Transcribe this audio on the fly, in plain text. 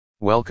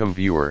Welcome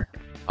viewer,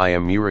 I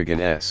am Murugan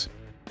S.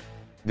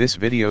 This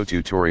video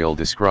tutorial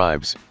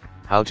describes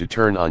how to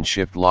turn on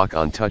Shift Lock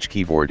on touch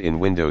keyboard in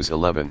Windows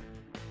 11.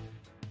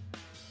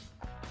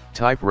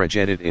 Type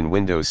regedit in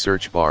Windows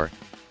search bar,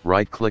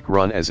 right-click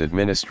Run as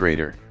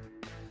administrator.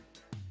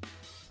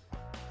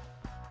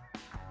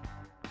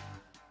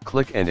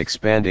 Click and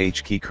expand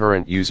H-key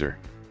current user.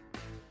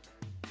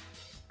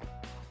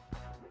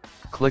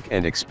 Click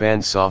and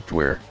expand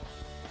software.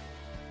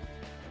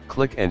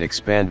 Click and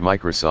expand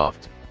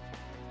Microsoft.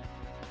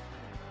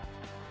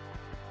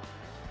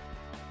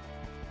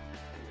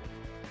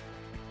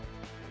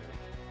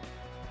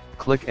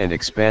 Click and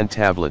expand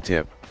tablet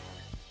tip.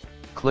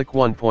 Click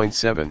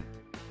 1.7.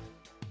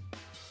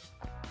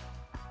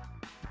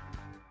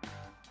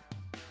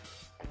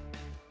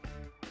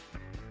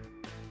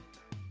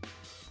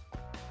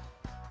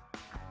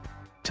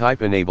 Type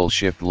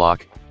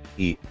EnableShiftLock,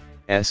 E,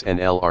 S and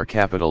L are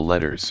capital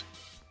letters.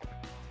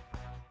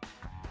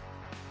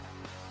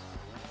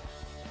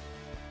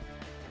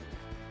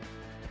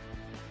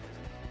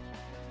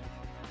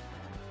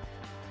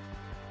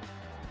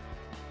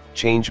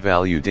 Change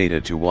value data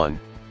to 1,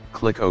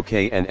 click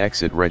OK and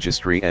exit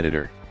Registry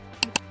editor.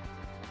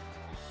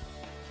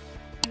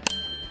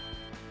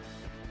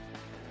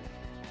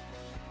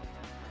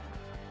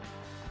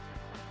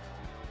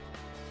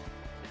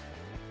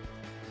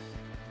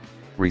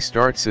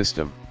 Restart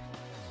system.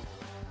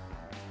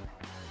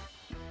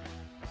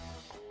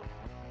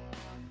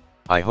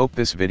 I hope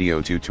this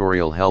video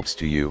tutorial helps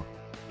to you.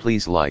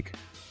 Please like,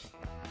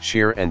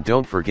 share and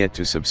don't forget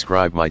to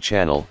subscribe my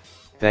channel.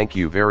 Thank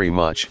you very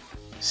much.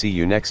 See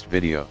you next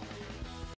video.